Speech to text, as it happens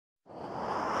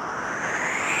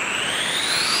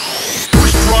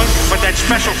That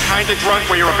special kind of drunk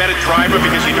where you're a better driver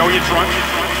because you know you're drunk?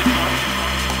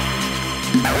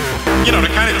 You know, the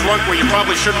kind of drunk where you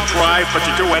probably shouldn't drive, but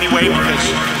you do anyway because,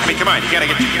 I mean, come on, you gotta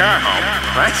get your car home,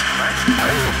 right?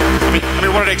 I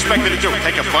mean, what do they expect me to do?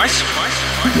 Take a bus?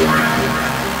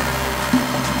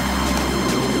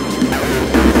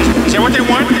 Is that what they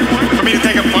want? For me to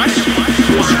take a bus?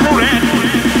 Well, screw that.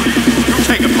 You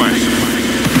take a bus.